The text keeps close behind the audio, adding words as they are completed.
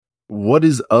What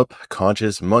is up,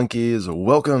 conscious monkeys?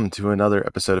 Welcome to another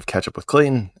episode of Catch Up with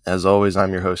Clayton. As always,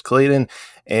 I'm your host, Clayton,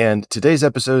 and today's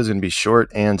episode is going to be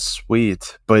short and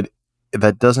sweet, but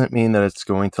that doesn't mean that it's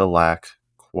going to lack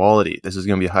quality. This is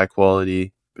going to be a high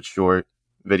quality, but short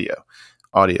video,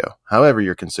 audio, however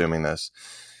you're consuming this.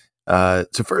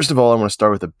 So first of all, I want to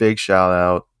start with a big shout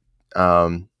out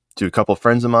to a couple of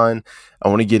friends of mine. I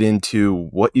want to get into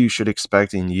what you should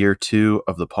expect in year 2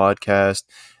 of the podcast.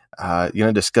 You're going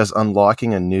to discuss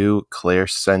unlocking a new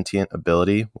clairsentient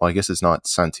ability. Well, I guess it's not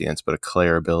sentience, but a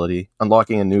clair ability.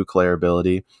 Unlocking a new clair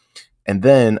ability. And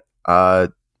then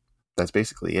that's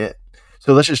basically it.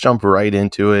 So let's just jump right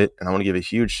into it. And I want to give a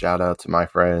huge shout out to my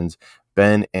friends,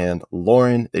 Ben and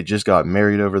Lauren. They just got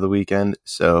married over the weekend.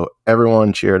 So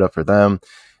everyone cheered up for them.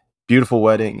 Beautiful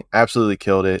wedding. Absolutely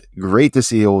killed it. Great to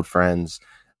see old friends,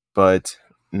 but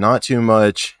not too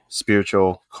much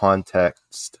spiritual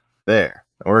context there.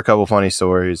 There were a couple funny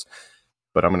stories,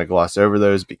 but I'm going to gloss over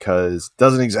those because it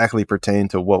doesn't exactly pertain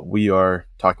to what we are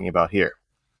talking about here.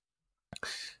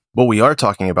 What we are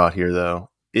talking about here,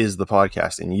 though, is the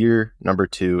podcast. And year number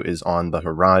 2 is on the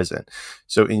horizon.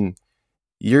 So in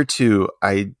year 2,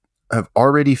 I have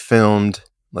already filmed,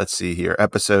 let's see here,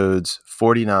 episodes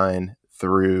 49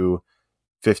 through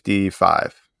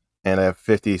 55. And I have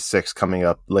 56 coming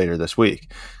up later this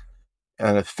week.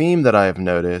 And a theme that I have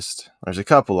noticed, there's a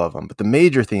couple of them, but the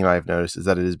major theme I've noticed is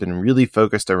that it has been really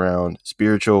focused around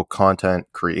spiritual content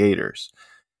creators.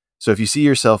 So if you see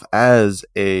yourself as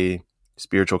a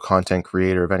spiritual content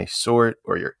creator of any sort,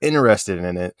 or you're interested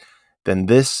in it, then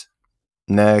this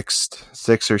next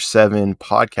 6 or 7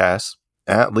 podcasts,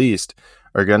 at least,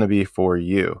 are going to be for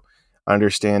you.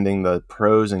 Understanding the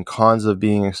pros and cons of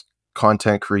being a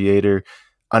content creator,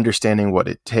 understanding what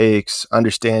it takes,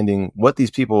 understanding what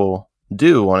these people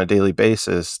do on a daily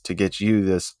basis to get you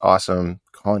this awesome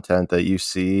content that you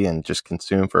see and just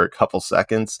consume for a couple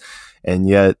seconds. And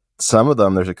yet some of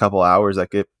them, there's a couple hours that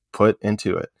get put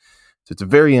into it. So it's a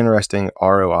very interesting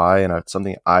ROI, and it's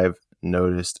something I've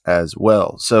noticed as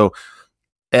well. So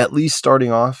at least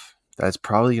starting off, that's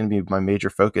probably going to be my major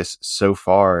focus so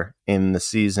far in the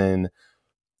season.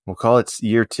 We'll call it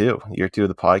year 2 of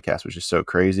the podcast, which is so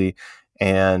crazy.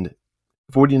 And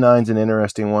 49 is an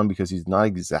interesting one because he's not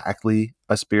exactly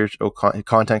a spiritual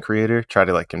content creator. Try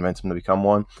to convince him to become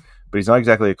one, but he's not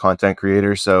exactly a content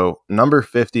creator. So number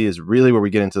 50 is really where we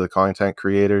get into the content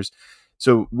creators.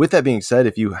 So with that being said,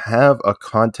 if you have a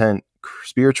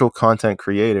spiritual content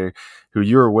creator who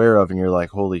you're aware of and you're like,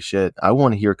 holy shit, I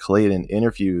want to hear Clayton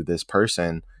interview this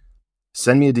person,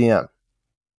 send me a DM.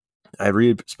 I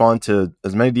respond to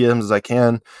as many DMs as I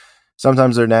can.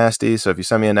 Sometimes they're nasty. So if you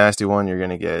send me a nasty one, you're going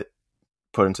to get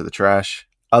put into the trash.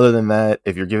 Other than that,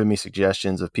 if you're giving me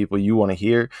suggestions of people you want to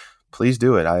hear, please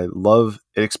do it. I love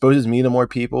it. Exposes me to more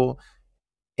people,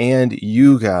 and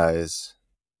you guys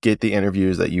get the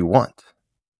interviews that you want.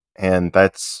 And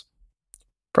that's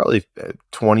probably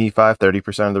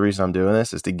 25-30% of the reason I'm doing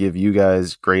this is to give you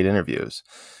guys great interviews.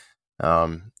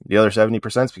 The other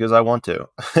 70% is because I want to.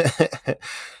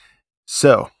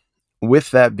 So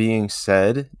with that being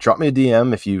said, drop me a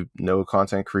DM if you know a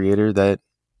content creator that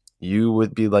you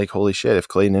would be like, holy shit, if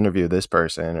Clayton interviewed this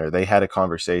person or they had a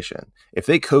conversation, if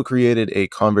they co-created a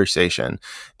conversation,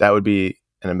 that would be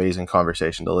an amazing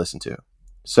conversation to listen to.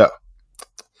 So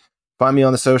find me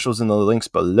on the socials in the links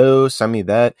below. Send me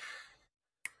that.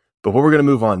 But what we're going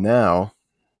to move on now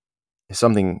is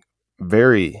something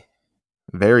very,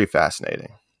 very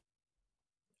fascinating.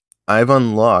 I've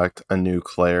unlocked a new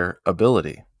clair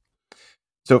ability.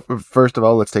 So first of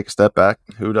all, let's take a step back.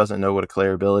 Who doesn't know what a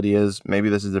clair ability is? Maybe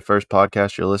this is the first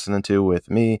podcast you're listening to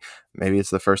with me. Maybe it's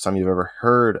the first time you've ever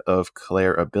heard of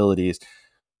clair abilities.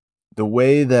 The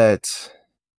way that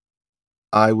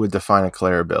I would define a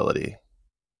clair ability,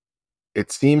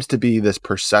 it seems to be this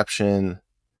perception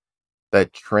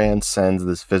that transcends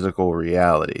this physical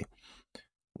reality.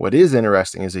 What is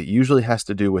interesting is it usually has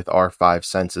to do with our 5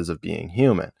 senses of being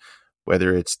human,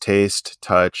 whether it's taste,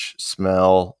 touch,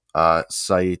 smell,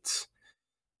 sight,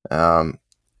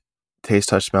 taste,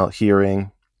 touch, smell,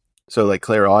 hearing. So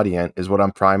clairaudient is what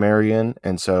I'm primary in,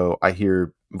 and so I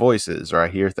hear voices or I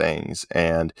hear things,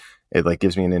 and it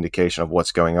gives me an indication of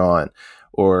what's going on.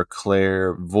 Or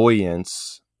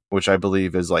clairvoyance, which I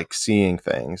believe is seeing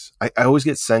things. I always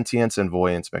get sentience and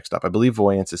voyance mixed up. I believe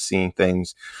voyance is seeing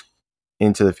things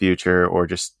into the future or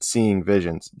just seeing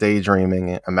visions,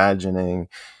 daydreaming, imagining.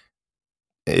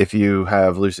 If you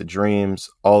have lucid dreams,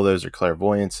 all those are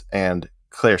clairvoyance. And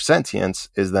clairsentience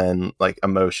is then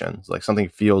emotions, something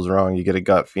feels wrong, you get a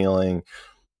gut feeling,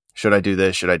 should I do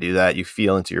this, should I do that, you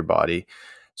feel into your body.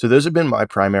 So those have been my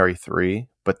primary three,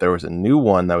 but there was a new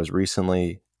one that was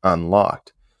recently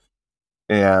unlocked.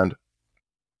 And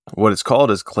what it's called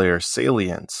is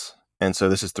clairsalience. And so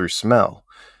this is through smell.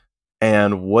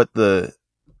 And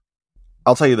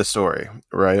I'll tell you the story,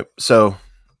 right? So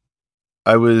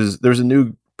there was a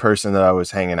new person that I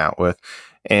was hanging out with,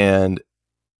 and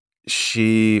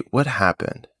what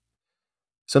happened?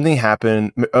 Something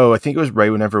happened. Oh, I think it was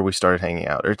right whenever we started hanging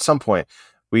out, or at some point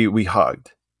we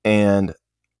hugged, and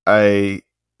I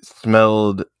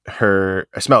smelled her.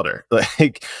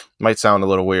 Like, might sound a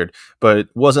little weird, but it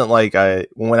wasn't like I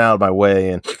went out of my way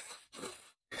and,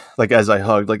 like, as I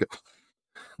hugged, like,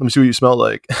 let me see what you smell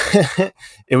like.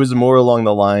 It was more along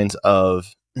the lines of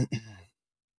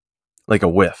like a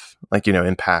whiff, like,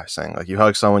 in passing, like you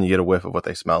hug someone, you get a whiff of what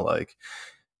they smell like.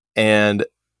 And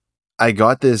I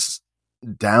got this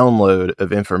download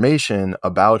of information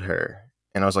about her,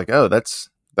 and I was like, oh, that's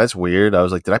weird. I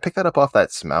was like, did I pick that up off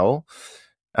that smell?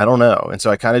 I don't know. And so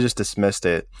I kind of just dismissed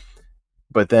it.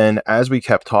 But then as we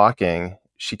kept talking,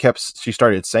 she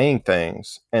started saying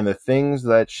things, and the things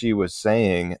that she was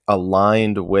saying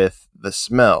aligned with the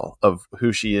smell of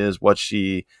who she is, what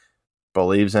she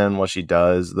believes in, what she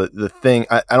does. The thing,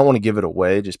 I don't want to give it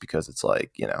away just because it's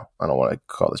like, I don't want to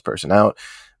call this person out,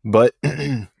 but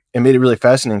it made it really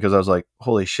fascinating because I was like,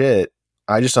 holy shit,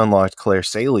 I just unlocked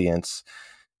clairsalience.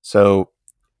 So,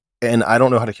 and I don't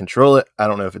know how to control it. I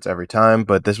don't know if it's every time,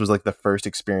 but this was like the first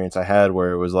experience I had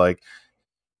where it was like,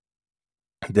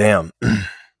 damn,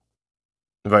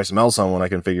 if I smell someone, I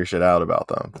can figure shit out about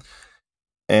them.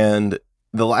 And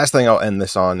the last thing I'll end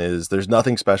this on is there's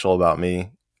nothing special about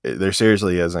me. There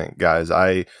seriously isn't, guys.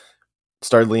 I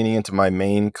started leaning into my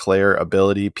main clair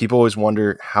ability. People always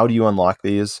wonder, how do you unlock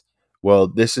these? Well,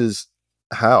 this is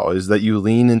how, is that you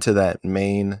lean into that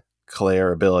main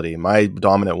clair ability. My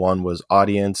dominant one was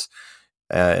audience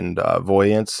and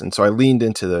voyance, and so I leaned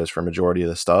into those for a majority of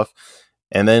the stuff.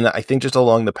 And then I think just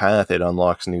along the path, it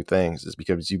unlocks new things, is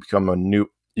because you become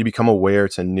aware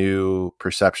to new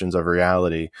perceptions of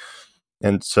reality.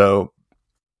 And so,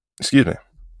 excuse me,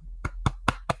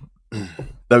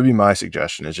 that would be my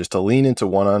suggestion, is just to lean into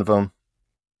one of them.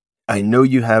 I know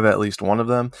you have at least one of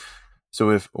them. So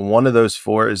if one of those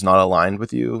four is not aligned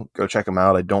with you, go check them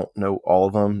out. I don't know all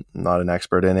of them. I'm not an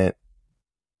expert in it,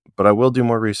 but I will do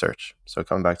more research. So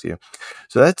coming back to you.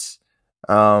 So that's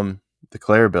the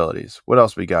clair abilities. What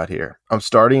else we got here? I'm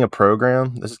starting a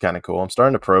program. This is kind of cool. I'm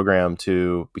starting a program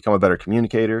to become a better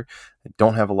communicator. I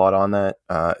don't have a lot on that.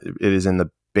 It is in the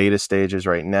beta stages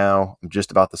right now. I'm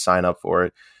just about to sign up for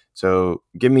it. So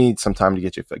give me some time to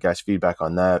get you guys feedback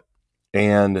on that.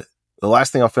 And the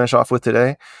last thing I'll finish off with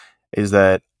today is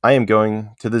that I am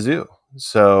going to the zoo.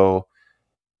 So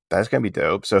that's going to be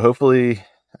dope. So hopefully,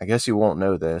 I guess you won't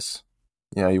know this.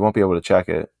 You won't be able to check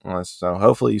it. So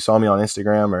hopefully you saw me on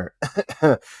Instagram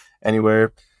or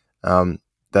anywhere that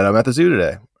I'm at the zoo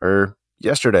today, or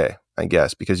yesterday, I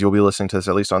guess, because you'll be listening to this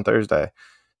at least on Thursday.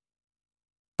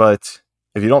 But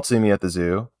if you don't see me at the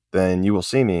zoo, then you will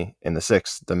see me in the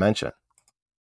 6th dimension.